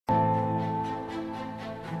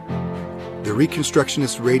the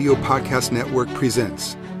Reconstructionist Radio Podcast Network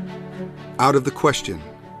presents Out of the Question,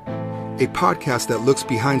 a podcast that looks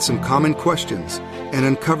behind some common questions and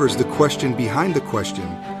uncovers the question behind the question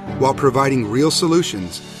while providing real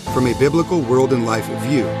solutions from a biblical world and life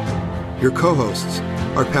view. Your co-hosts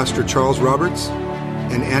are Pastor Charles Roberts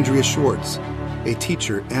and Andrea Schwartz, a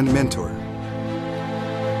teacher and mentor.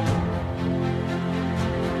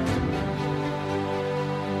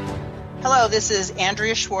 Hello, this is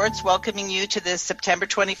Andrea Schwartz welcoming you to this September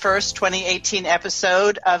 21st, 2018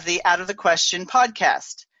 episode of the Out of the Question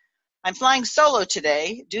podcast. I'm flying solo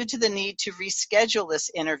today due to the need to reschedule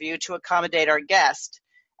this interview to accommodate our guest,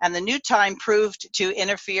 and the new time proved to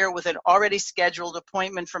interfere with an already scheduled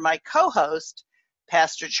appointment for my co-host,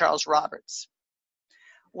 Pastor Charles Roberts.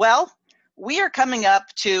 Well, we are coming up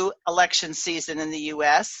to election season in the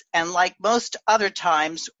U.S., and like most other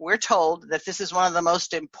times, we're told that this is one of the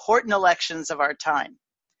most important elections of our time.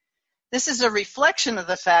 This is a reflection of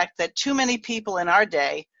the fact that too many people in our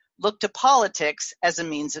day look to politics as a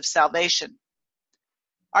means of salvation.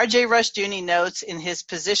 R.J. Rushdoony notes in his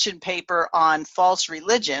position paper on false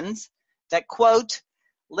religions that, quote,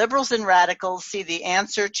 liberals and radicals see the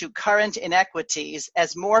answer to current inequities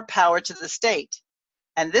as more power to the state,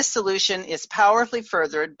 and this solution is powerfully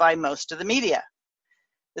furthered by most of the media.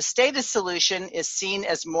 The statist solution is seen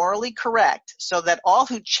as morally correct so that all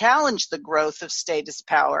who challenge the growth of statist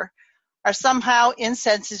power are somehow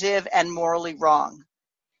insensitive and morally wrong.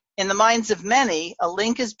 In the minds of many, a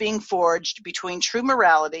link is being forged between true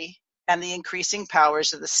morality and the increasing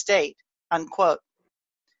powers of the state, unquote.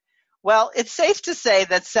 Well, it's safe to say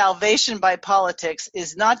that salvation by politics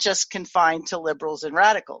is not just confined to liberals and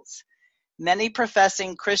radicals. Many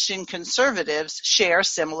professing Christian conservatives share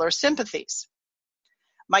similar sympathies.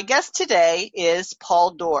 My guest today is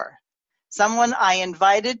Paul Dorr, someone I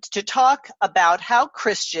invited to talk about how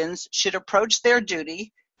Christians should approach their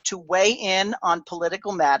duty to weigh in on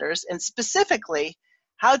political matters, and specifically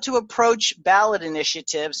how to approach ballot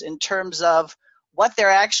initiatives in terms of what they're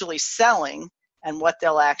actually selling and what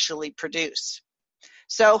they'll actually produce.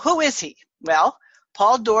 So who is he? Well,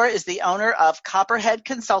 Paul Dorr is the owner of Copperhead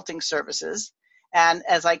Consulting Services, and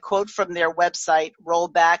as I quote from their website,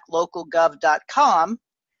 rollbacklocalgov.com,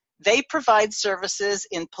 they provide services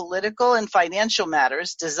in political and financial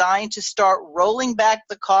matters designed to start rolling back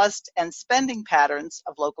the cost and spending patterns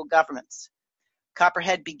of local governments.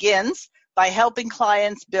 Copperhead begins by helping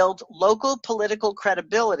clients build local political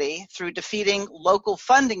credibility through defeating local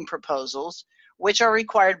funding proposals, which are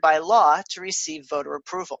required by law to receive voter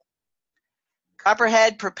approval.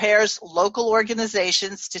 Copperhead prepares local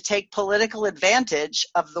organizations to take political advantage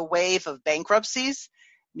of the wave of bankruptcies,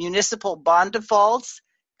 municipal bond defaults,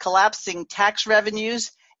 collapsing tax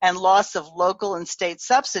revenues, and loss of local and state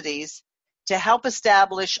subsidies to help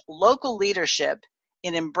establish local leadership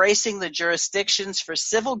in embracing the jurisdictions for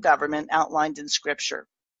civil government outlined in Scripture.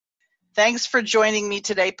 Thanks for joining me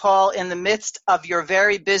today, Paul, in the midst of your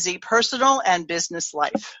very busy personal and business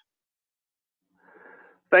life.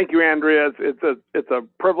 Thank you, Andrea. It's a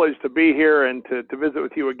privilege to be here and to visit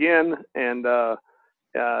with you again, and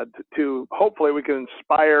to hopefully we can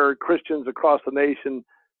inspire Christians across the nation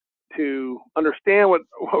to understand what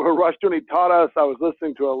Rushdoony taught us. I was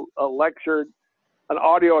listening to a lecture, an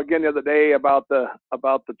audio again the other day about the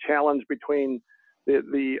challenge between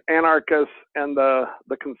the anarchists and the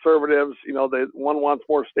conservatives. You know, one wants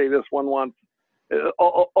more status, one wants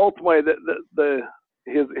ultimately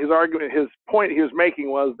his argument, his point he was making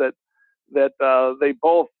was that they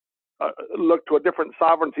both look to a different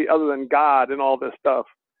sovereignty other than God in all this stuff.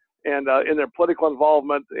 And in their political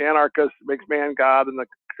involvement, the anarchist makes man God, and the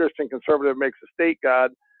Christian conservative makes the state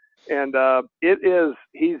God. And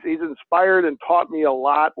he's inspired and taught me a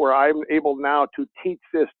lot, where I'm able now to teach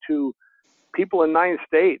this to people in 9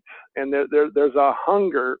 states. And there's a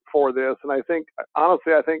hunger for this. And I think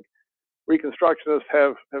Reconstructionists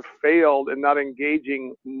have failed in not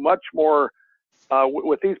engaging much more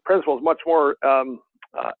with these principles, much more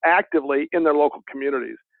actively in their local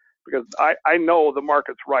communities. Because I know the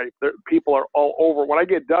market's ripe. People are all over. When I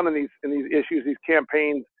get done in these issues, these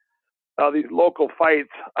campaigns, these local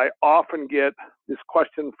fights, I often get this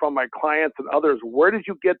question from my clients and others: where did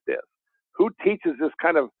you get this? Who teaches this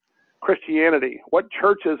kind of Christianity? What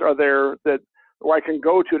churches are there where I can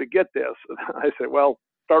go to get this? I say, well,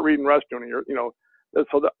 start reading Rushdoony.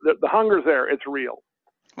 So the hunger's there. It's real.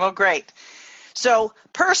 Well, great. So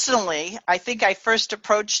personally, I think I first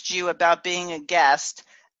approached you about being a guest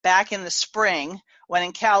back in the spring when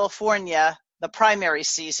in California, the primary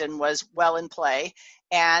season was well in play,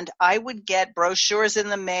 and I would get brochures in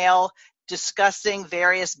the mail discussing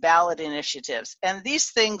various ballot initiatives. And these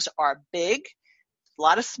things are big, a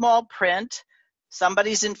lot of small print.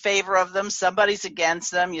 Somebody's in favor of them, somebody's against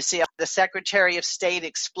them. You see the Secretary of State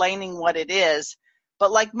explaining what it is.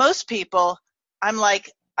 But like most people, I'm like,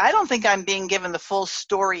 I don't think I'm being given the full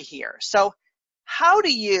story here. So how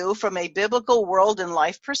do you, from a biblical world and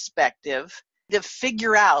life perspective, to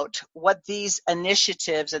figure out what these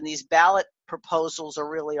initiatives and these ballot proposals are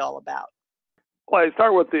really all about? Well, I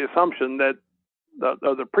start with the assumption that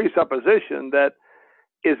the presupposition that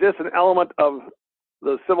is this an element of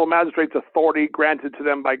the civil magistrate's authority granted to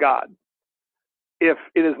them by God? If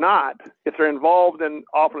it is not, if they're involved in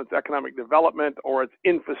often it's economic development or it's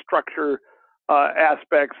infrastructure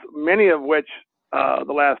aspects, many of which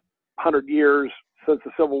the last 100 years since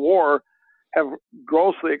the Civil War have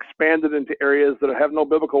grossly expanded into areas that have no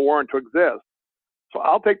biblical warrant to exist. So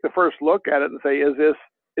I'll take the first look at it and say, is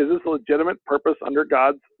this a legitimate purpose under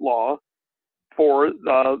God's law for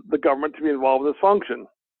the government to be involved in this function?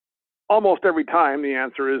 Almost every time the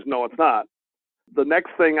answer is no, it's not. The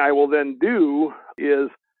next thing I will then do is,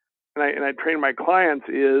 and I train my clients,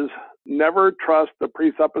 is never trust the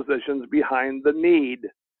presuppositions behind the need.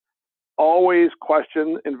 Always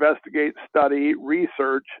question, investigate, study,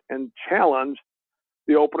 research, and challenge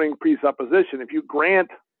the opening presupposition. If you grant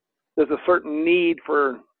there's a certain need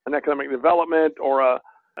for an economic development or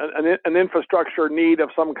an infrastructure need of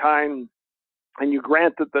some kind, and you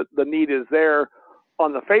grant that the need is there,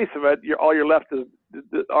 on the face of it, all you're left is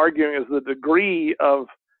arguing is the degree of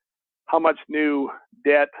how much new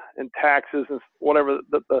debt and taxes and whatever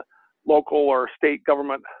the local or state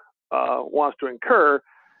government wants to incur.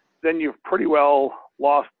 Then you've pretty well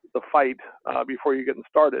lost the fight before you're getting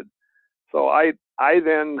started. So I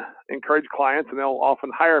then encourage clients, and they'll often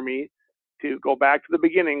hire me, to go back to the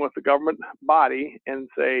beginning with the government body and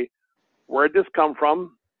say, where did this come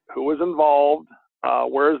from? Who was involved?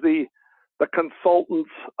 Where's the consultant's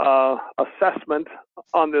assessment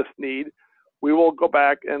on this need? We will go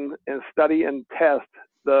back and study and test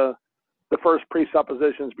the first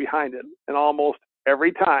presuppositions behind it. And almost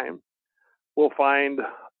every time we'll find,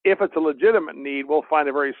 if it's a legitimate need, we'll find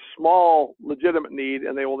a very small legitimate need,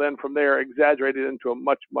 and they will then from there exaggerate it into a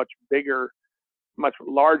much, much bigger, much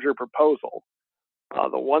larger proposal.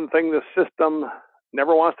 The one thing the system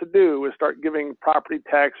never wants to do is start giving property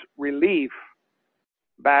tax relief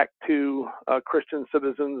back to Christian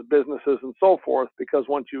citizens, businesses, and so forth, because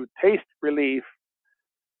once you taste relief,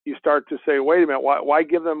 you start to say, wait a minute, why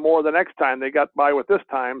give them more the next time? They got by with this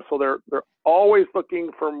time. So they're always looking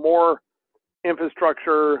for more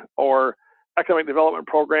infrastructure or economic development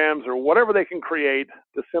programs or whatever they can create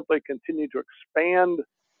to simply continue to expand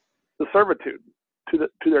the servitude to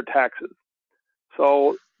their taxes.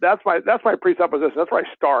 So that's my presupposition. That's where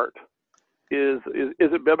I start. Is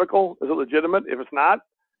it biblical? Is it legitimate? If it's not,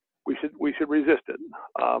 we should resist it.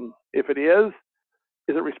 If it is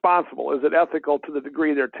it responsible? Is it ethical to the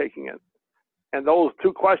degree they're taking it? And those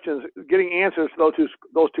two questions, getting answers to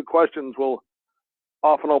those two questions will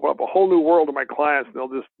often open up a whole new world to my clients.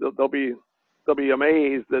 And they'll be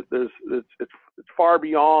amazed that it's far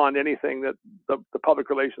beyond anything that the public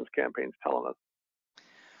relations campaign's telling us.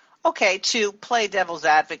 Okay, to play devil's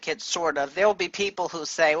advocate, sort of, there will be people who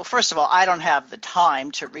say, well, first of all, I don't have the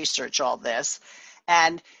time to research all this,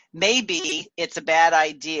 and maybe it's a bad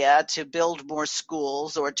idea to build more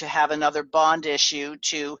schools or to have another bond issue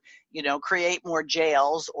to, create more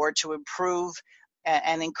jails or to improve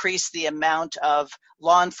and increase the amount of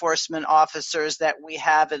law enforcement officers that we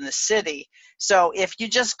have in the city. So if you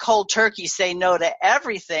just cold turkey say no to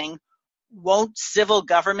everything, won't civil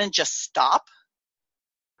government just stop?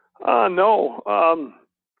 No.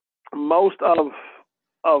 Most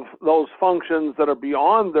of those functions that are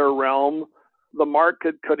beyond their realm, the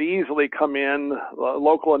market could easily come in,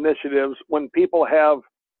 local initiatives. When people have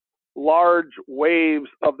large waves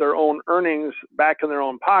of their own earnings back in their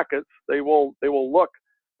own pockets, they will look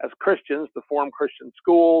as Christians to form Christian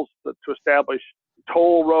schools, to establish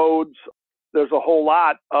toll roads. There's a whole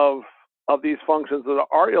lot of these functions that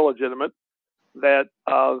are illegitimate that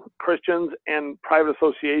Christians and private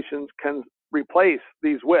associations can replace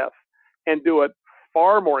these with and do it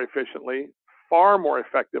far more efficiently, far more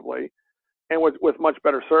effectively, and with much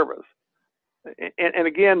better service. And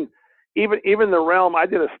again, even the realm, I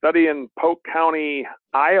did a study in Polk County,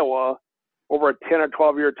 Iowa, over a 10 or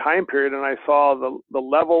 12 year time period, and I saw the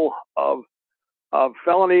level of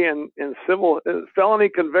felony and civil felony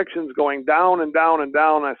convictions going down and down and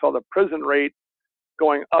down. I saw the prison rate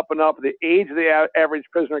going up and up, the age of the average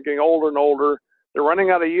prisoner getting older and older. They're running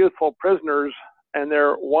out of youthful prisoners, and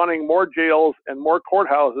they're wanting more jails and more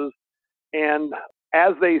courthouses. And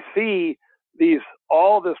as they see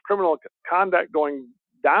all this criminal conduct going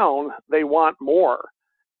down, they want more.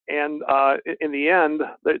 And in the end,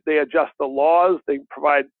 they adjust the laws. They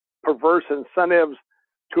provide perverse incentives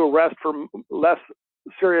to arrest for less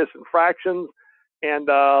serious infractions. And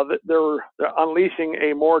they're unleashing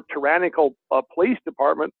a more tyrannical police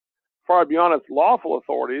department far beyond its lawful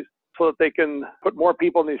authorities so that they can put more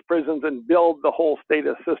people in these prisons and build the whole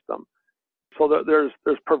status system. So that there's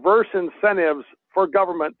perverse incentives for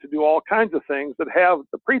government to do all kinds of things that have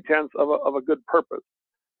the pretense of a good purpose.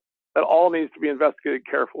 That all needs to be investigated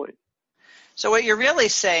carefully. So what you're really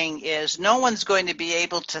saying is no one's going to be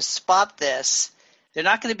able to spot this. They're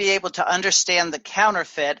not going to be able to understand the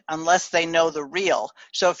counterfeit unless they know the real.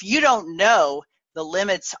 So if you don't know the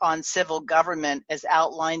limits on civil government as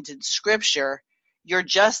outlined in Scripture, you're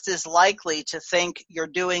just as likely to think you're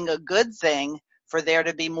doing a good thing for there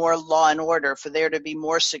to be more law and order, for there to be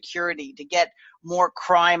more security, to get more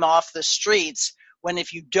crime off the streets, when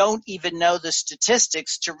if you don't even know the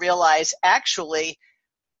statistics to realize actually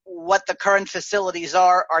what the current facilities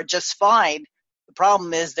are just fine. The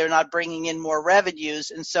problem is they're not bringing in more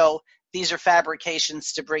revenues, and so these are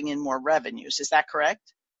fabrications to bring in more revenues. Is that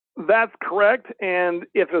correct? That's correct. And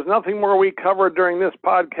if there's nothing more we covered during this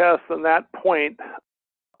podcast than that point,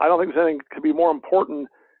 I don't think there's anything could be more important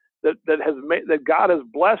that God has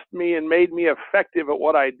blessed me and made me effective at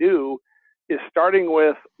what I do, is starting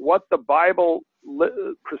with what the Bible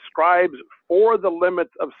prescribes for the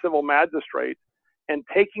limits of civil magistrate, and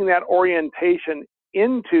taking that orientation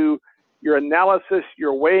into your analysis,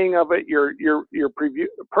 your weighing of it, your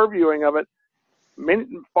previewing of it.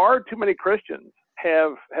 Far too many Christians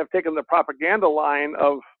have taken the propaganda line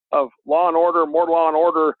of law and order, more law and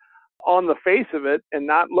order on the face of it, and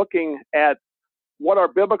not looking at what are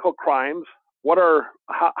biblical crimes,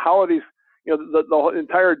 how are these, the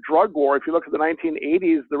entire drug war. If you look at the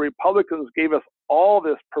 1980s, the Republicans gave us all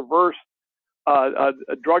this perverse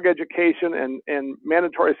drug education and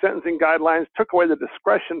mandatory sentencing guidelines, took away the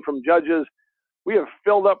discretion from judges. We have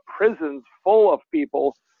filled up prisons full of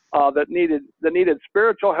people that needed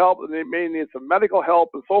spiritual help, and they may need some medical help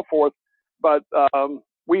and so forth. But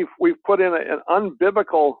we've put in an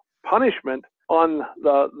unbiblical punishment on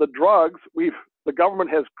the drugs. The government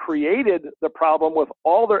has created the problem with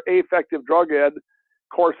all their affective drug ed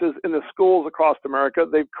courses in the schools across America.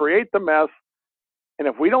 They've created the mess. And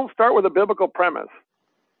if we don't start with a biblical premise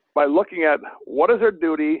by looking at what is their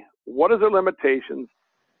duty, what is their limitations,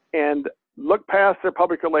 and look past their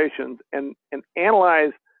public relations and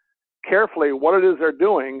analyze carefully what it is they're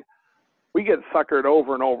doing, we get suckered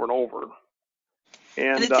over and over and over.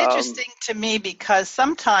 And it's interesting to me because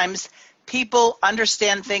sometimes people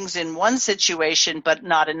understand things in one situation but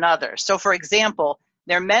not another. So, for example,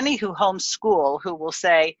 there are many who homeschool who will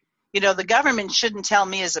say, the government shouldn't tell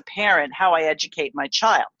me as a parent how I educate my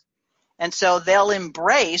child. And so they'll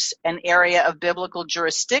embrace an area of biblical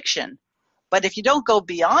jurisdiction. But if you don't go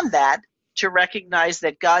beyond that to recognize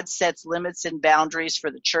that God sets limits and boundaries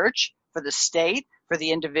for the church, for the state, for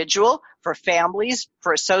the individual, for families,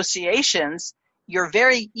 for associations, you're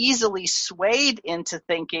very easily swayed into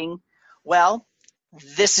thinking, well,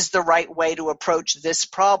 this is the right way to approach this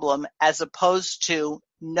problem, as opposed to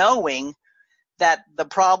knowing that the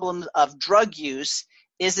problem of drug use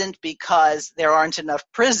isn't because there aren't enough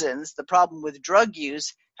prisons. The problem with drug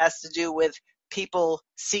use has to do with people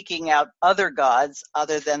seeking out other gods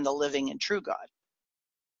other than the living and true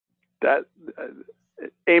God.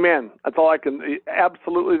 Amen. That's all I can.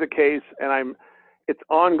 Absolutely the case, and it's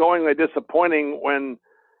ongoingly disappointing when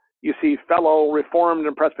you see fellow Reformed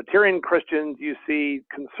and Presbyterian Christians, you see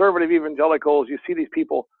conservative evangelicals, you see these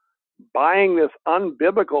people buying this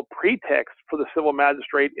unbiblical pretext for the civil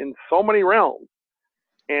magistrate in so many realms,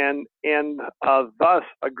 and thus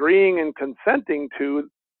agreeing and consenting to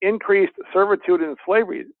increased servitude and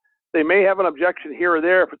slavery. They may have an objection here or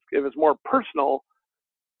there if it's more personal,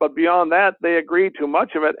 but beyond that, they agree to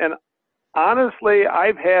much of it. And honestly,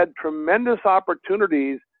 I've had tremendous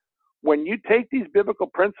opportunities when you take these biblical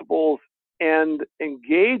principles and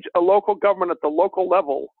engage a local government at the local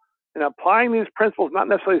level and applying these principles, not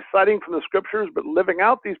necessarily citing from the scriptures, but living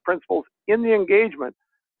out these principles in the engagement.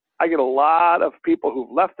 I get a lot of people who've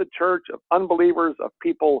left the church, of unbelievers, of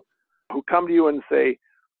people who come to you and say,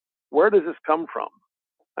 where does this come from?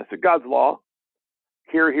 I said, God's law,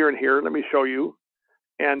 here, here, and here. Let me show you.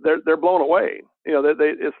 And they're blown away.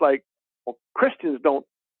 It's like, well, Christians don't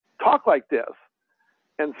talk like this.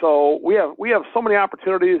 And so we have so many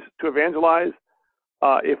opportunities to evangelize.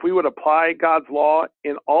 If we would apply God's law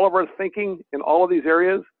in all of our thinking in all of these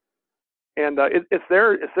areas, and it's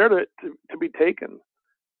there to be taken.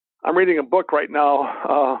 I'm reading a book right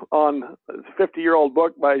now on a 50-year-old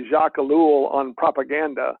book by Jacques Ellul on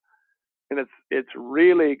propaganda, and it's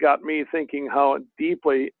really got me thinking how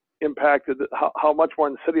deeply impacted, how much more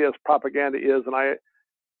insidious propaganda is. And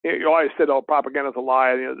you always said, "Oh, propaganda is a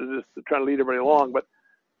lie," they're just trying to lead everybody along. But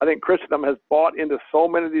I think Christendom has bought into so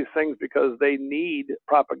many of these things because they need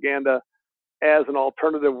propaganda as an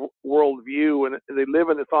alternative worldview, and they live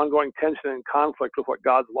in this ongoing tension and conflict with what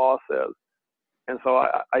God's law says. And so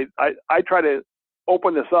I try to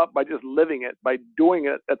open this up by just living it, by doing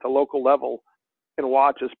it at the local level, and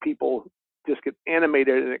watch as people just get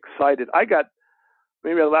animated and excited.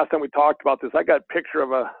 Maybe the last time we talked about this, I got a picture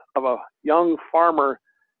of a young farmer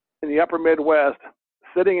in the upper Midwest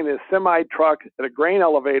sitting in his semi truck at a grain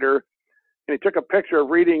elevator, and he took a picture of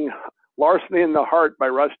reading Larceny in the Heart by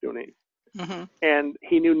Rushdoony. Mm-hmm. And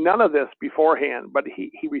he knew none of this beforehand, but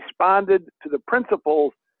he responded to the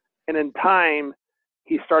principles, and in time,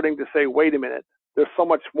 he's starting to say, wait a minute, there's so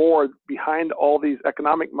much more behind all these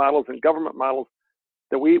economic models and government models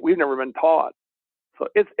that we've never been taught. So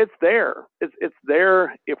it's there. It's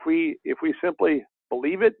there if we simply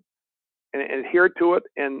believe it and adhere to it,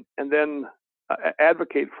 and then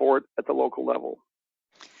advocate for it at the local level.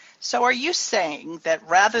 So are you saying that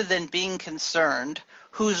rather than being concerned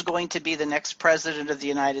who's going to be the next president of the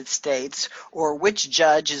United States or which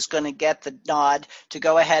judge is going to get the nod to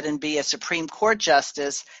go ahead and be a Supreme Court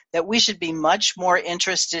justice, that we should be much more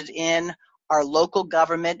interested in our local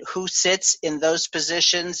government, who sits in those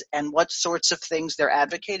positions and what sorts of things they're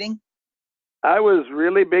advocating? I was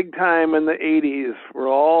really big time in the 80s for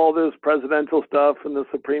all this presidential stuff and the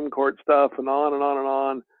Supreme Court stuff and on and on and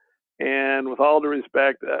on. And with all due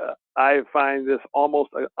respect, I find this almost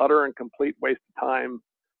an utter and complete waste of time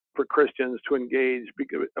for Christians to engage.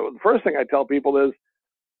 Because the first thing I tell people is,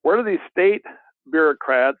 where do these state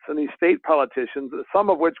bureaucrats and these state politicians, some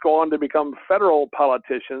of which go on to become federal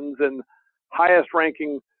politicians and highest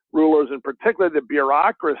ranking rulers, and particularly the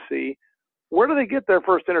bureaucracy, where do they get their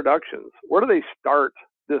first introductions? Where do they start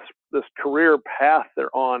this career path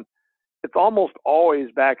they're on? It's almost always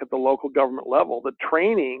back at the local government level. The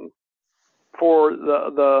training for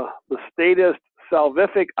the statist,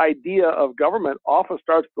 salvific idea of government often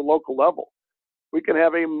starts at the local level. We can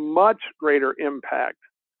have a much greater impact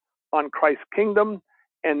on Christ's kingdom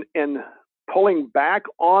and pulling back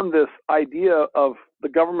on this idea of the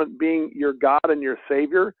government being your God and your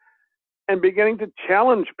Savior, and beginning to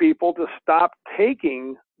challenge people to stop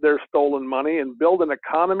taking their stolen money and build an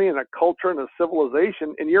economy and a culture and a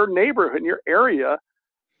civilization in your neighborhood, in your area,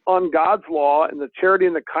 on God's law and the charity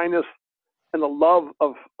and the kindness and the love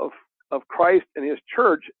of Christ and his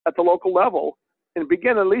church at the local level, and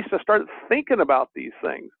begin at least to start thinking about these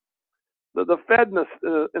things. The Fed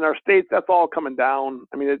in our states, that's all coming down.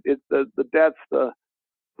 I mean, the debts, the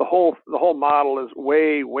whole model is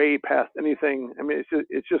way past anything. I mean,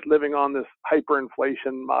 it's just living on this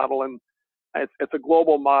hyperinflation model, and it's a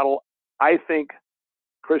global model. I think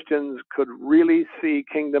Christians could really see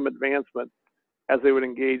kingdom advancement as they would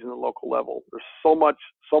engage in the local level. There's so much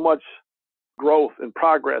growth and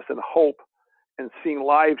progress and hope, and seeing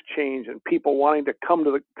lives change, and people wanting to come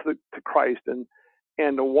to Christ and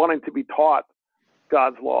wanting to be taught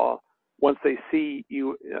God's law once they see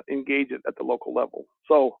you engage it at the local level.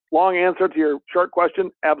 So, long answer to your short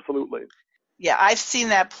question, absolutely. Yeah, I've seen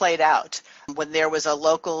that played out. When there was a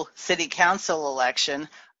local city council election,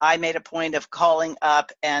 I made a point of calling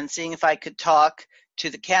up and seeing if I could talk to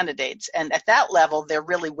the candidates. And at that level, they're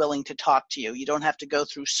really willing to talk to you. You don't have to go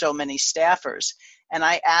through so many staffers. And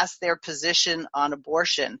I asked their position on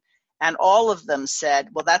abortion, and all of them said,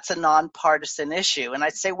 well, that's a nonpartisan issue. And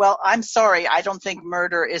I'd say, well, I'm sorry, I don't think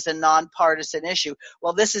murder is a nonpartisan issue.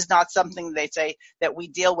 Well, this is not something they say that we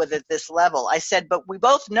deal with at this level. I said, but we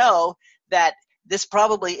both know that this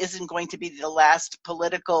probably isn't going to be the last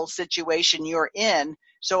political situation you're in.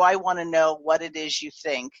 So I want to know what it is you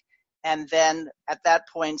think. And then at that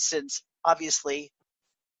point, since obviously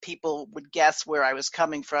people would guess where I was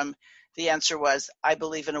coming from, the answer was, I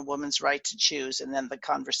believe in a woman's right to choose. And then the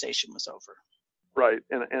conversation was over. Right.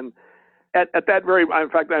 And at that very, in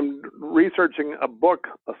fact, I'm researching a book,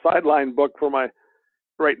 a sideline book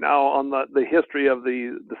right now on the history of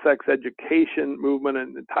the sex education movement,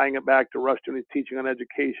 and tying it back to Rushdoony's teaching on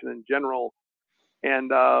education in general.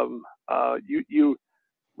 And you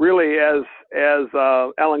really, as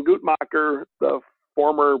Alan Guttmacher, the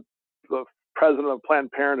president of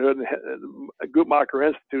Planned Parenthood and Guttmacher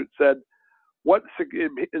Institute, said, in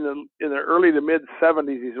the early to mid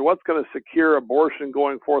 70s, he said, what's going to secure abortion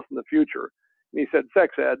going forth in the future? And he said,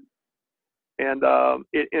 sex ed. And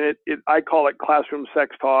I call it classroom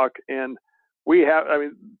sex talk. And we have, I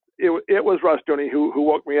mean, it was Rushdoony who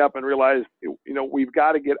woke me up and realized, we've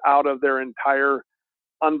got to get out of their entire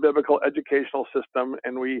unbiblical educational system,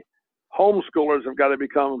 and we homeschoolers have got to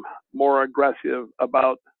become more aggressive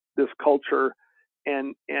about this culture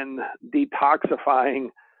and detoxifying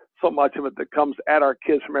so much of it that comes at our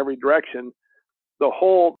kids from every direction. The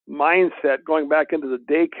whole mindset going back into the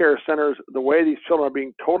daycare centers, the way these children are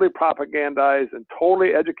being totally propagandized and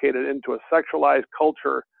totally educated into a sexualized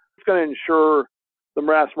culture, it's going to ensure the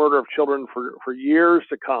mass murder of children for years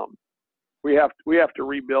to come. We have to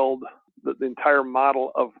rebuild the entire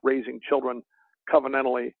model of raising children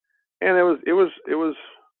covenantally, and it was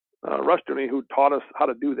Rushdoony who taught us how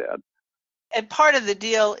to do that. And part of the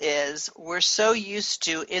deal is we're so used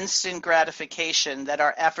to instant gratification that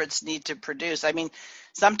our efforts need to produce. I mean,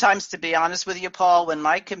 sometimes, to be honest with you, Paul, when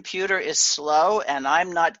my computer is slow and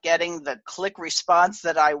I'm not getting the click response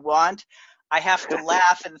that I want, I have to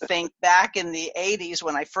laugh and think back in the 80s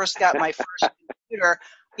when I first got my first computer.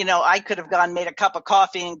 I could have gone made a cup of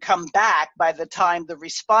coffee and come back by the time the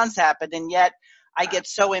response happened, and yet I get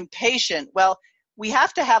so impatient. Well, we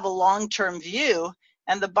have to have a long-term view,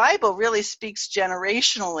 and the Bible really speaks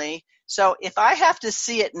generationally. So if I have to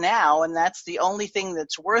see it now, and that's the only thing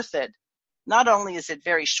that's worth it, not only is it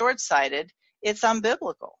very short-sighted, it's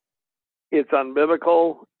unbiblical. It's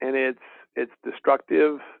unbiblical, and it's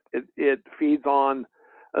destructive. It feeds on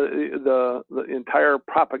the entire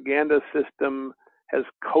propaganda system has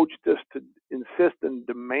coached us to insist and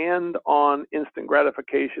demand on instant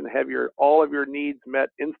gratification, have all of your needs met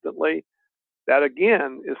instantly. That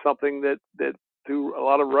again is something that through a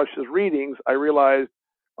lot of Rush's readings, my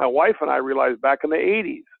wife and I realized back in the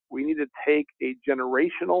 80s, we need to take a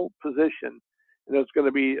generational position, and it's going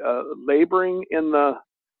to be laboring in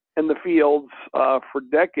the fields for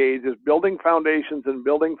decades, is building foundations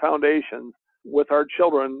with our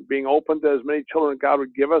children, being open to as many children God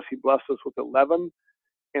would give us. He blessed us with 11.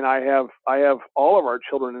 And I have all of our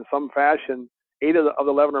children in some fashion. 8 of the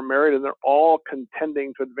 11 are married, and they're all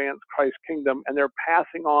contending to advance Christ's kingdom, and they're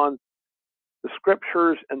passing on the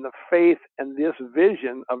scriptures and the faith and this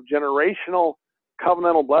vision of generational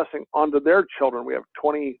covenantal blessing onto their children. We have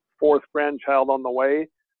 24th grandchild on the way.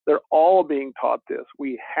 They're all being taught this.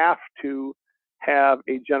 We have to have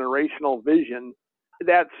a generational vision.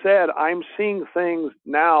 That said, I'm seeing things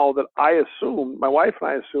now that my wife and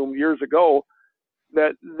I assumed years ago,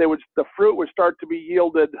 that the fruit would start to be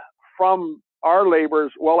yielded from our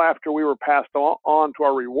labors well after we were passed on to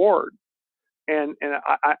our reward. And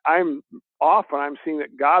I'm seeing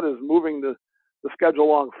that God is moving the schedule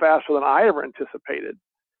along faster than I ever anticipated.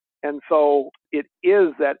 And so it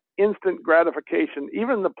is that instant gratification,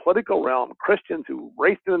 even in the political realm, Christians who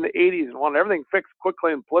raced in the 80s and wanted everything fixed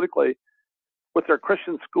quickly and politically with their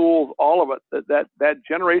Christian schools, all of it, that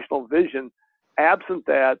generational vision, absent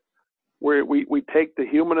that, where we take the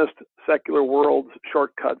humanist secular world's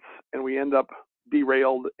shortcuts and we end up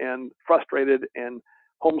derailed and frustrated, and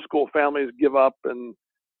homeschool families give up, and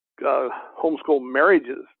homeschool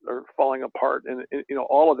marriages are falling apart, and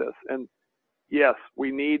all of this. And yes,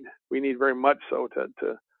 we need very much so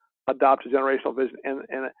to adopt a generational vision.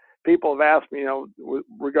 And people have asked me,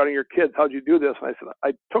 regarding your kids, how'd you do this? And I said,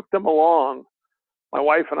 I took them along. My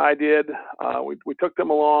wife and I did. We took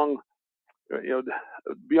them along,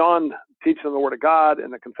 beyond teaching them the Word of God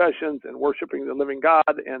and the confessions and worshiping the living God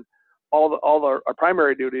and all our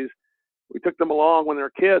primary duties. We took them along when they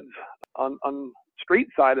were kids on street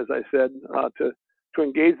side, as I said, to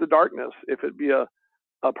engage the darkness. If it be a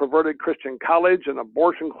perverted Christian college, an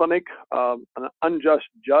abortion clinic, an unjust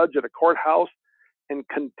judge at a courthouse, and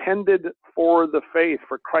contended for the faith,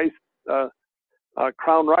 for Christ's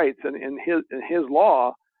crown rights and his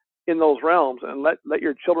law in those realms, and let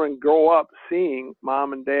your children grow up seeing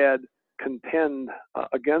mom and dad contend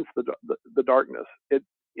against the darkness.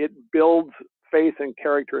 It builds faith and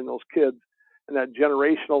character in those kids, and that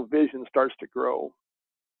generational vision starts to grow.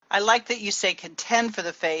 I like that you say contend for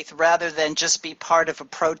the faith rather than just be part of a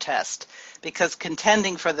protest, because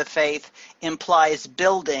contending for the faith implies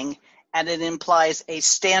building, and it implies a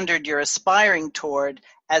standard you're aspiring toward,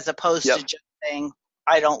 as opposed to just saying,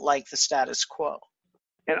 I don't like the status quo.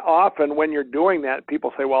 And often when you're doing that,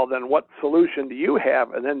 people say, well, then what solution do you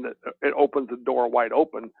have? And then it opens the door wide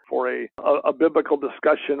open for a biblical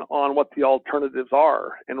discussion on what the alternatives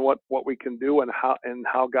are and what we can do and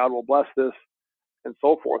how God will bless this and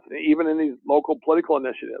so forth. And even in these local political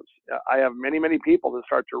initiatives, I have many, many people that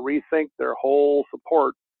start to rethink their whole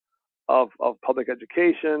support of public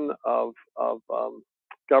education, of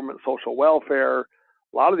government social welfare,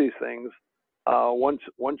 a lot of these things.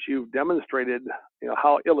 Once you've demonstrated,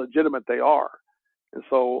 how illegitimate they are, And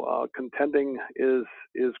so contending is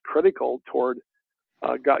critical toward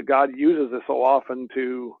God uses this so often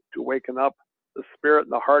to waken up the spirit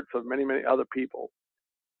and the hearts of many, many other people.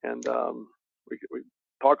 And we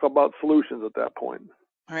talk about solutions at that point.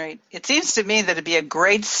 Right. It seems to me that it'd be a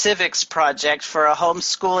great civics project for a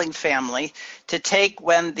homeschooling family to take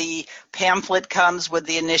when the pamphlet comes with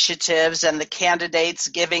the initiatives and the candidates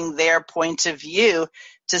giving their point of view,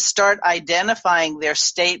 to start identifying their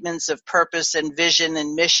statements of purpose and vision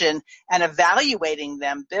and mission and evaluating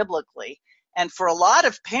them biblically. And for a lot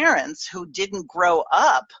of parents who didn't grow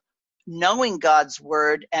up knowing God's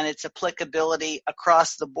word and its applicability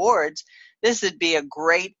across the boards, this would be a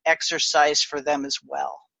great exercise for them as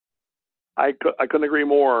well. I couldn't agree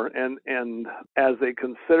more. And as they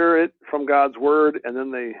consider it from God's word, and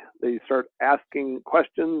then they start asking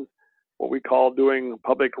questions, what we call doing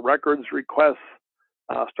public records requests,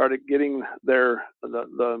 started getting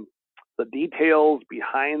the details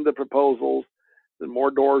behind the proposals, then more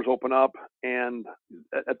doors open up. And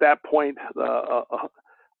at that point,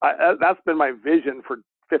 that's been my vision for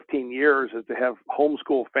 15 years, is to have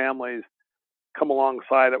homeschool families come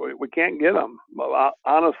alongside it. We can't get them.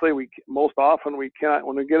 Honestly, most often we can't.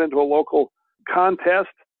 When we get into a local contest,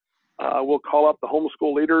 we'll call up the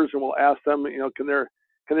homeschool leaders and we'll ask them,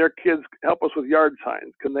 can their kids help us with yard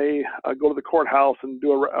signs? Can they go to the courthouse and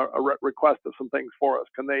do a request of some things for us?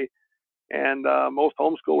 Can they? And most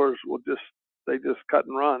homeschoolers will just cut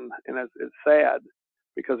and run, and it's sad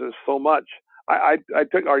because there's so much. I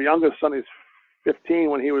took our youngest son, he's 15.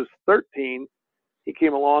 When he was 13, he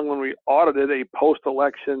came along when we audited a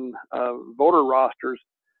post-election voter rosters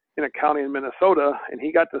in a county in Minnesota, and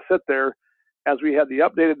he got to sit there as we had the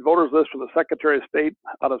updated voters list from the Secretary of State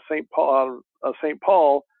out of St.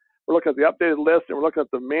 Paul. We're looking at the updated list, and we're looking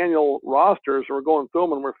at the manual rosters, and we're going through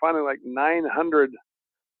them, and we're finding like 900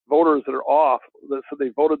 voters that are off. So they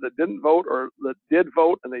voted that didn't vote, or that did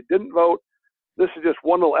vote and they didn't vote. This is just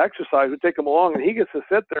one little exercise. We take him along, and he gets to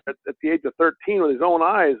sit there at the age of 13 with his own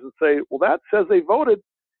eyes and say, well, that says they voted,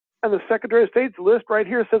 and the Secretary of State's list right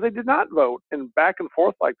here says they did not vote, and back and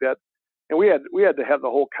forth like that. And we had to have the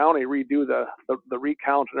whole county redo the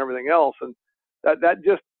recount and everything else. And that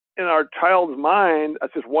just, in our child's mind,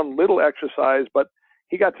 that's just one little exercise. But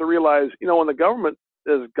he got to realize, when the government,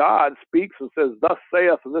 as God speaks and says, thus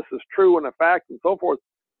saith, and this is true and a fact and so forth,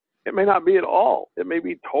 it may not be at all. It may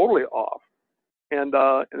be totally off. And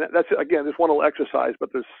that's, again, just one little exercise, but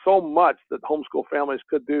there's so much that homeschool families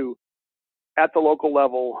could do at the local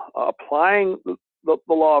level, applying the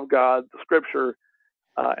law of God, the scripture,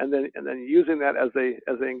 and then using that as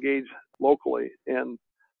they engage locally. And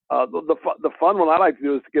the fun one I like to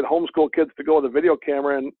do is to get homeschool kids to go with a video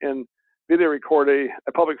camera and video record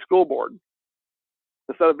a public school board.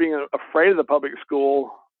 Instead of being afraid of the public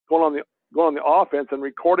school, going on the offense and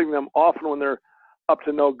recording them often when they're up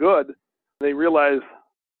to no good, they realize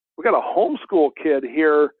we got a homeschool kid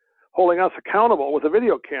here holding us accountable with a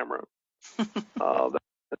video camera.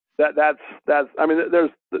 That's. I mean, there's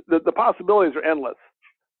the possibilities are endless.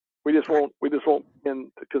 We just won't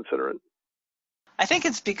begin to consider it. I think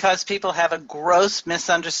it's because people have a gross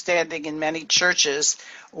misunderstanding in many churches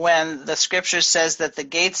when the scripture says that the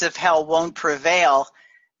gates of hell won't prevail.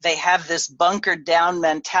 They have this bunkered down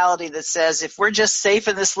mentality that says if we're just safe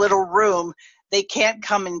in this little room, they can't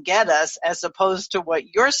come and get us, as opposed to what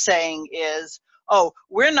you're saying is, oh,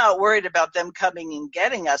 we're not worried about them coming and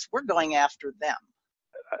getting us. We're going after them.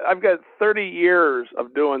 I've got 30 years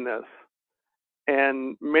of doing this.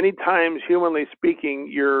 And many times, humanly speaking,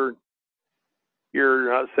 you're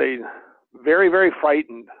say, very, very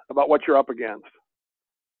frightened about what you're up against.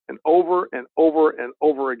 And over and over and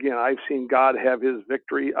over again, I've seen God have his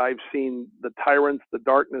victory. I've seen the tyrants, the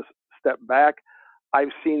darkness step back. I've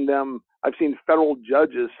seen federal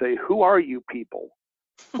judges say, who are you people?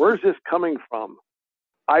 Where's this coming from?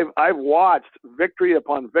 I've watched victory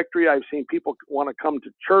upon victory. I've seen people want to come to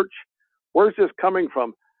church. Where's this coming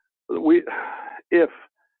from? If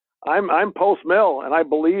I'm post-mill, and I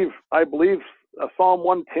believe Psalm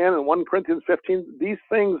 110 and 1 Corinthians 15, these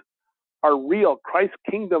things are real. Christ's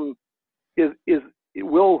kingdom is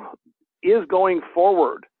going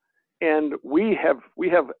forward, and we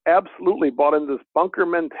have absolutely bought into this bunker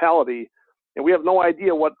mentality, and we have no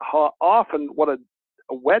idea what a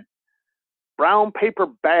wet brown paper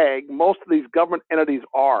bag most of these government entities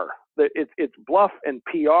are. It's bluff and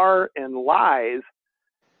PR and lies,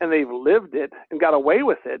 and they've lived it and got away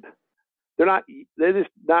with it. They're just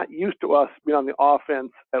not used to us being on the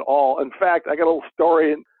offense at all. In fact, I got a little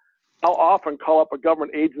story, and I'll often call up a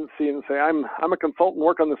government agency and say, I'm a consultant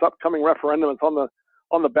working on this upcoming referendum. It's on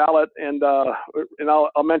on the ballot, and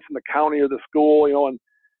I'll mention the county or the school, and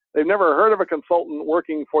they've never heard of a consultant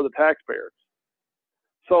working for the taxpayers.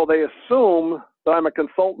 So they assume that I'm a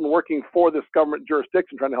consultant working for this government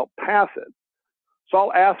jurisdiction trying to help pass it. So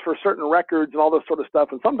I'll ask for certain records and all this sort of stuff.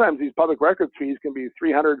 And sometimes these public records fees can be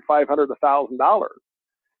 $300, $500, $1,000.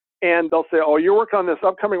 And they'll say, oh, you're working on this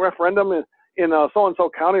upcoming referendum in so-and-so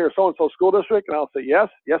county or so-and-so school district? And I'll say, yes,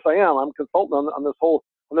 I am. I'm a consultant on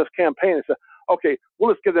this campaign. They say, okay,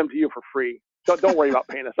 we'll just give them to you for free. Don't worry about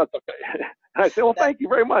paying us. That's okay. And I say, well, thank you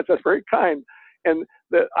very much. That's very kind. And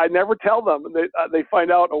I never tell them. They find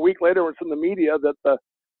out a week later when it's in the media that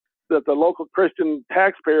the local Christian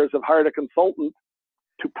taxpayers have hired a consultant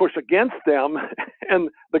to push against them, and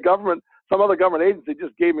the government, some other government agency,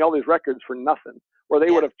 just gave me all these records for nothing, where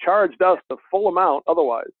they would have charged us the full amount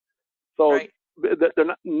otherwise. So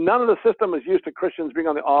none of the system is used to Christians being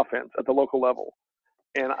on the offense at the local level.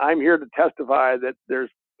 And I'm here to testify that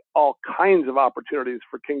there's all kinds of opportunities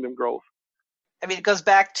for kingdom growth. I mean, it goes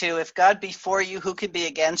back to, if God be for you, who could be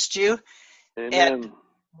against you? Amen. And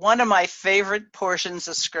one of my favorite portions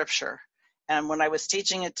of Scripture, and when I was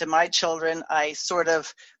teaching it to my children, I sort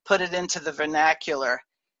of put it into the vernacular.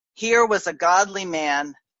 Here was a godly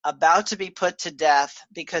man about to be put to death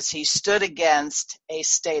because he stood against a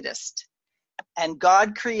statist. And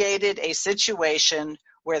God created a situation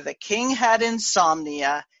where the king had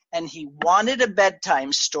insomnia and he wanted a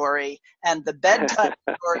bedtime story, and the bedtime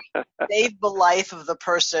story saved the life of the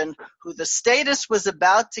person who the statist was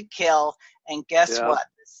about to kill. And guess what?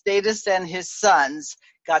 The statist and his sons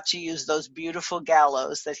got to use those beautiful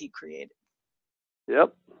gallows that he created.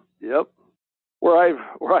 Yep. Where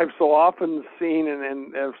I've so often seen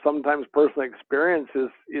and have sometimes personally experienced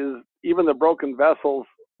is even the broken vessels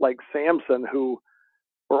like Samson, who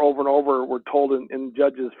were over and over were told in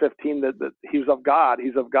Judges 15 that he's of God,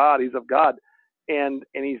 he's of God, and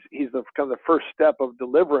he's the kind of the first step of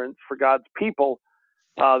deliverance for God's people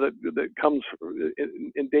that comes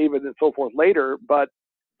in David and so forth later. But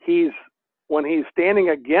when he's standing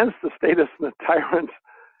against the statists and the tyrants,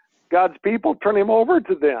 God's people turn him over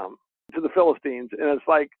to them, to the Philistines, and it's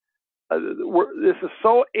like this is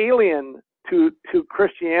so alien to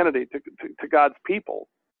Christianity, to God's people,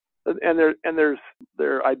 and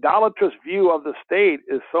their idolatrous view of the state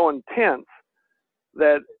is so intense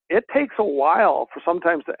that it takes a while for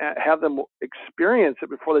sometimes to have them experience it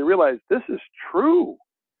before they realize this is true.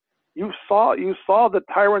 You saw the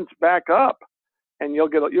tyrants back up, and you'll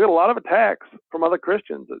get a lot of attacks from other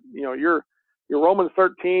Christians. You're Romans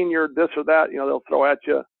 13, you're this or that. They'll throw at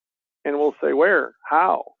you, and we'll say where,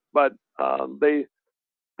 how, but they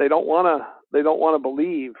don't want to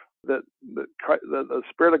believe that the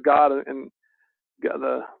Spirit of God and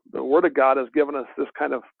the Word of God has given us this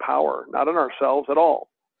kind of power, not in ourselves at all,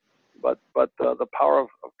 but the power of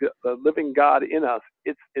the living God in us.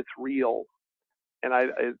 It's real, and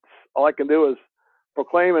it's all I can do is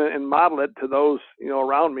proclaim and model it to those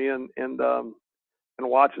around me, and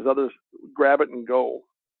watch as others grab it and go.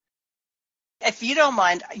 If you don't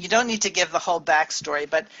mind, you don't need to give the whole backstory,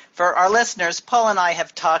 but for our listeners, Paul and I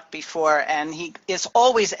have talked before, and he is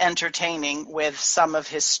always entertaining with some of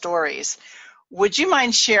his stories. Would you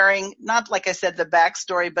mind sharing, not like I said, the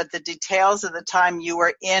backstory, but the details of the time you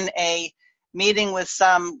were in a meeting with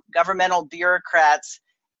some governmental bureaucrats,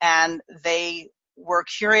 and they were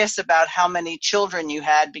curious about how many children you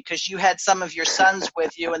had because you had some of your sons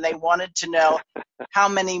with you, and they wanted to know how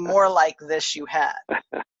many more like this you had?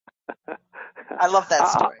 I love that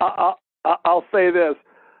story. I'll say this,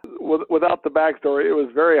 without the backstory, it was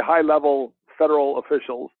very high-level federal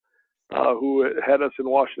officials who had us in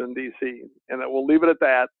Washington, D.C., and we'll leave it at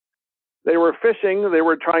that. They were fishing. They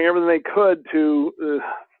were trying everything they could to.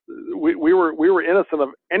 We were innocent of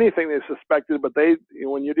anything they suspected, but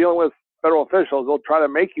when you're dealing with federal officials, they'll try to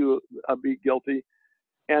make you be guilty.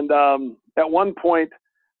 And at one point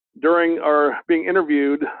during our being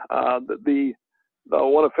interviewed, the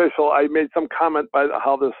one official, I made some comment by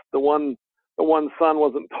how the one son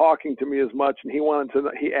wasn't talking to me as much, and he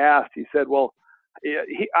said, well,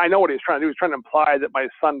 I know what he was trying to do. He was trying to imply that my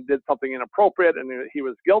son did something inappropriate and he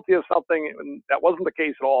was guilty of something, and that wasn't the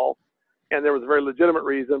case at all. And there was a very legitimate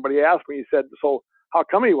reason, but he asked me, he said, so how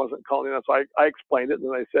come he wasn't calling us? So I explained it, and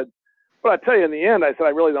then I said, but I tell you, in the end, I said, I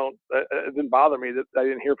really don't, it didn't bother me that I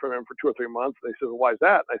didn't hear from him for 2 or 3 months. And they said, well, why is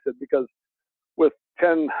that? And I said, because with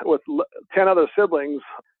 10 other siblings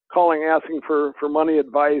calling, asking for money,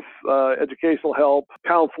 advice, educational help,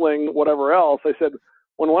 counseling, whatever else, I said,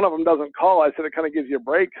 when one of them doesn't call, I said, it kind of gives you a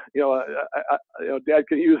break. Dad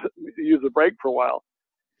could use a break for a while.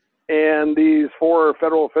 And these 4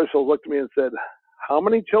 federal officials looked at me and said, how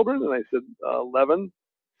many children? And I said, 11.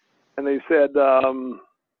 And they said,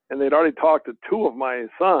 and they'd already talked to two of my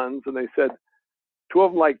sons, and they said, two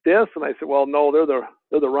of them like this? And I said, well, no, they're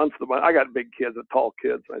the runts of the bunch. I got big kids, tall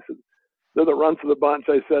kids. And I said, they're the runts of the bunch.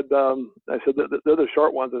 I said, they're the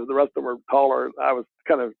short ones. The rest of them are taller. I was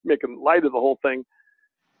kind of making light of the whole thing.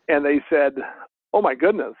 And they said, oh my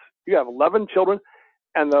goodness, you have 11 children.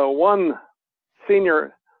 And the one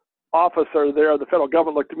senior officer there, the federal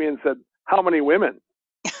government, looked at me and said, how many women?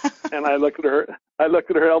 And I looked at her, held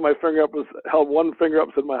one finger up,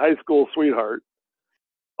 said, my high school sweetheart.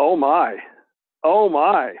 Oh my.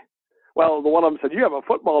 Well, the one of them said, you have a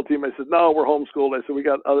football team. I said, no, we're homeschooled. I said, we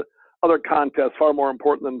got other contests far more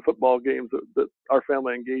important than football games that our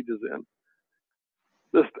family engages in.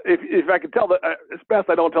 If I could tell it's best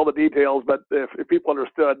I don't tell the details, but if people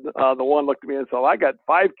understood, the one looked at me and said, I got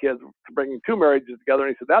 5 kids bringing 2 marriages together.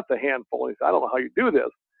 And he said, that's a handful. And he said, I don't know how you do this.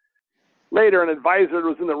 Later, an advisor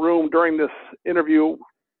was in the room during this interview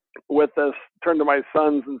with us, turned to my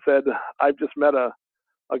sons and said, I've just met a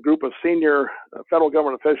group of senior federal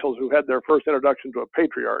government officials who had their first introduction to a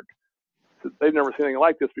patriarch. They've never seen anything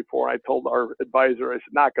like this before. I told our advisor, I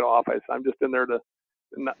said, knock it off. I said, I'm just in there to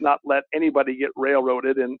not let anybody get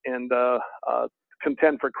railroaded and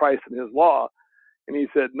contend for Christ and his law. And he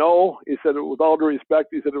said, no. He said, with all due respect,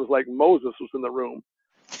 he said, it was like Moses was in the room.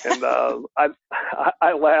 And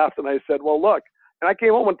I laughed and I said, well, look. And I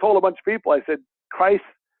came home and told a bunch of people, I said, Christ's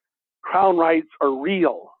crown rights are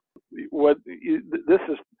real.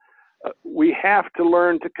 We have to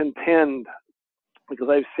learn to contend, because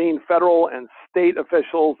I've seen federal and state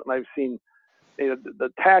officials, and I've seen the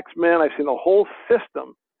taxmen, I've seen the whole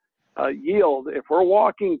system yield. If we're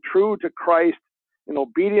walking true to Christ in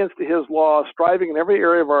obedience to his law, striving in every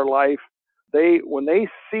area of our life, when they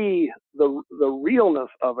see the realness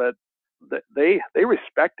of it, they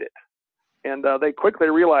respect it. And they quickly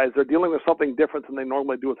realize they're dealing with something different than they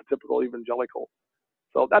normally do with a typical evangelical.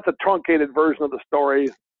 So that's a truncated version of the story.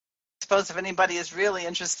 I suppose if anybody is really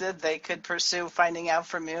interested, they could pursue finding out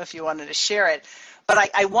from you if you wanted to share it. But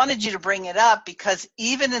I wanted you to bring it up because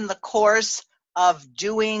even in the course of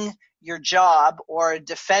doing your job or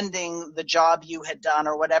defending the job you had done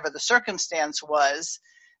or whatever the circumstance was,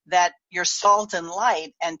 that you're salt and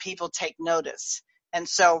light and people take notice. And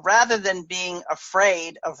so rather than being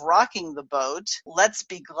afraid of rocking the boat, let's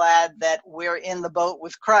be glad that we're in the boat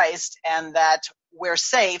with Christ and that we're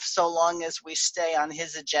safe so long as we stay on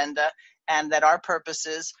his agenda and that our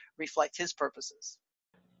purposes reflect his purposes.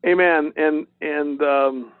 Amen. And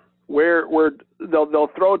where they'll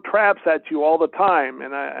throw traps at you all the time,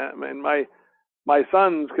 and my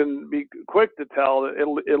sons can be quick to tell that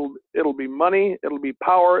it'll be money, it'll be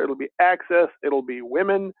power, it'll be access, it'll be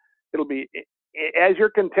women, it'll be, as you're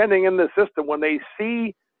contending in the system, when they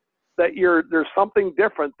see that there's something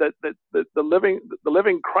different, that the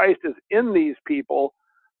living Christ is in these people,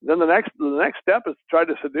 then the next step is to try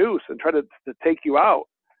to seduce and try to take you out.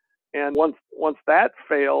 And once that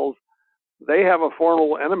fails, they have a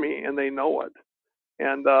formidable enemy and they know it.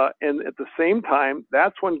 And at the same time,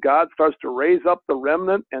 that's when God starts to raise up the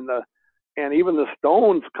remnant, and even the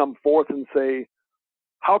stones come forth and say,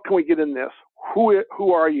 how can we get in this?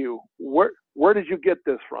 Who are you? Where did you get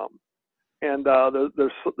this from? And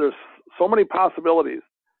there's so many possibilities,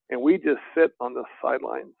 and we just sit on the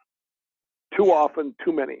sidelines. Too often,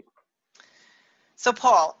 too many. So,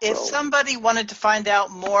 Paul, if somebody wanted to find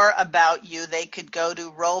out more about you, they could go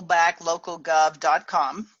to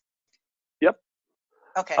rollbacklocalgov.com. Yep.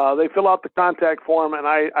 Okay. They fill out the contact form, and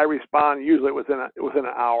I respond usually within an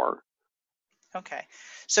hour. Okay.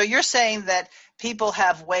 So you're saying that people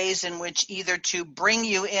have ways in which either to bring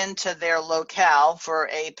you into their locale for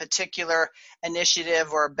a particular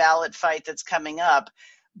initiative or ballot fight that's coming up,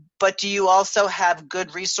 but do you also have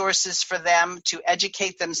good resources for them to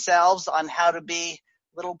educate themselves on how to be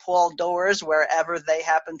little Paul Dorrs wherever they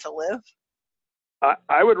happen to live?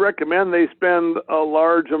 I would recommend they spend a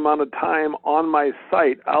large amount of time on my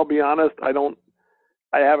site. I'll be honest, I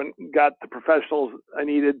haven't got the professionals I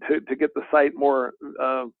needed to get the site more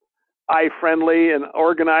eye-friendly and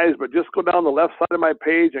organized, but just go down the left side of my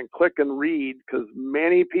page and click and read, because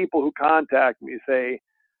many people who contact me say,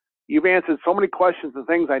 you've answered so many questions and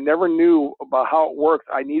things I never knew about how it works.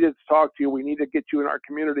 I needed to talk to you. We need to get you in our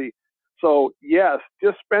community. So yes,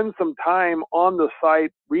 just spend some time on the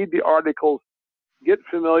site, read the articles, get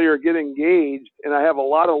familiar, get engaged. And I have a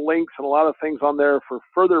lot of links and a lot of things on there for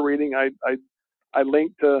further reading. I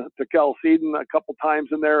linked to Cal Seaton a couple times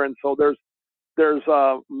in there. And so there's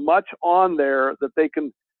much on there that they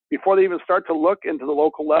can, before they even start to look into the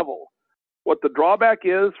local level. What the drawback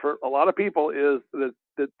is for a lot of people is that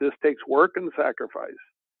this takes work and sacrifice.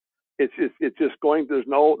 it's just going. There's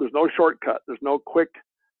no shortcut. There's no quick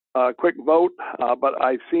vote. But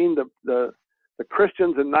I've seen the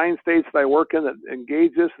Christians in 9 states that I work in that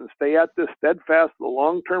engage this and stay at this steadfast, the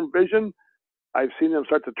long-term vision. I've seen them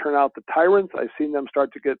start to turn out the tyrants. I've seen them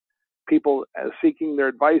start to get people seeking their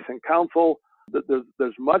advice and counsel.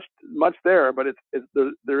 There's much there, but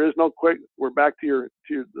there is no quick. We're back to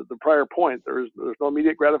the prior point. There's no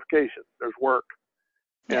immediate gratification. There's work,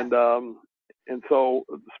 yeah. And so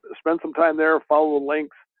spend some time there. Follow the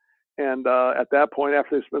links. And at that point,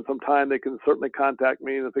 after they spend some time, they can certainly contact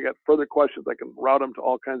me. And if they got further questions, I can route them to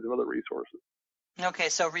all kinds of other resources. Okay,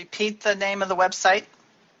 so repeat the name of the website.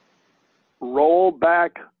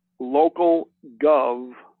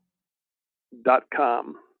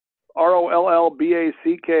 rollbacklocalgov.com.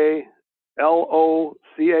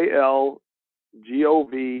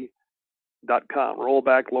 rollbacklocalgov.com.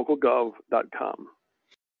 rollbacklocalgov.com.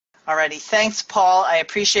 All righty. Thanks, Paul. I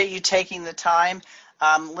appreciate you taking the time.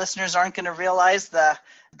 Listeners aren't going to realize the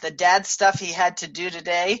dad stuff he had to do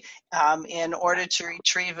today in order to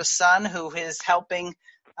retrieve a son who is helping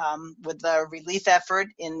with the relief effort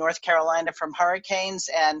in North Carolina from hurricanes.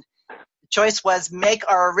 And the choice was make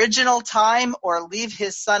our original time or leave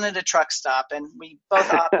his son at a truck stop. And we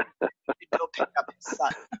both opted to go pick up his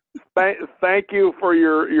son. Thank you for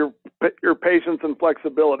your patience and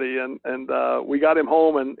flexibility. And we got him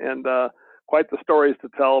home and quite the stories to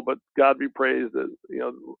tell, but God be praised that,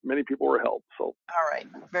 many people were helped. So. All right.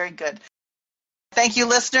 Very good. Thank you,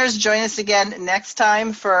 listeners. Join us again next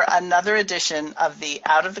time for another edition of the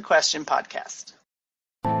Out of the Question podcast.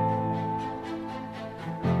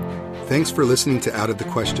 Thanks for listening to Out of the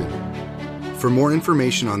Question. For more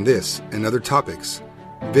information on this and other topics,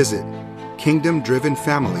 visit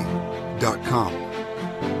kingdomdrivenfamily.com.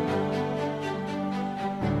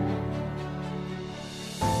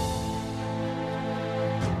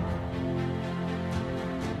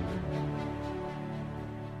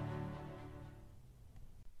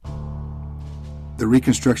 The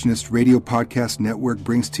Reconstructionist Radio Podcast Network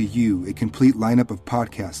brings to you a complete lineup of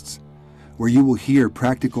podcasts where you will hear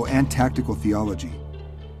practical and tactical theology.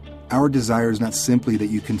 Our desire is not simply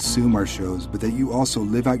that you consume our shows, but that you also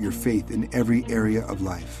live out your faith in every area of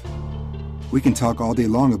life. We can talk all day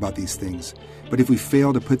long about these things, but if we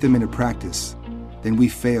fail to put them into practice, then we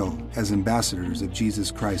fail as ambassadors of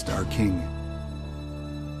Jesus Christ, our King.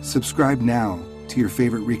 Subscribe now to your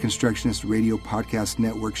favorite Reconstructionist Radio Podcast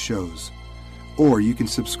Network shows. Or you can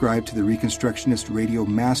subscribe to the Reconstructionist Radio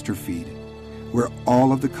Master Feed, where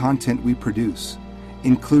all of the content we produce,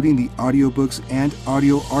 including the audiobooks and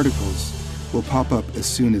audio articles, will pop up as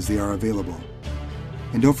soon as they are available.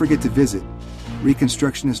 And don't forget to visit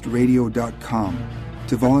reconstructionistradio.com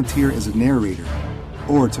to volunteer as a narrator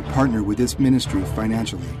or to partner with this ministry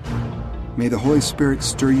financially. May the Holy Spirit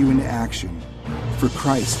stir you into action for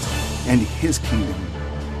Christ and His kingdom.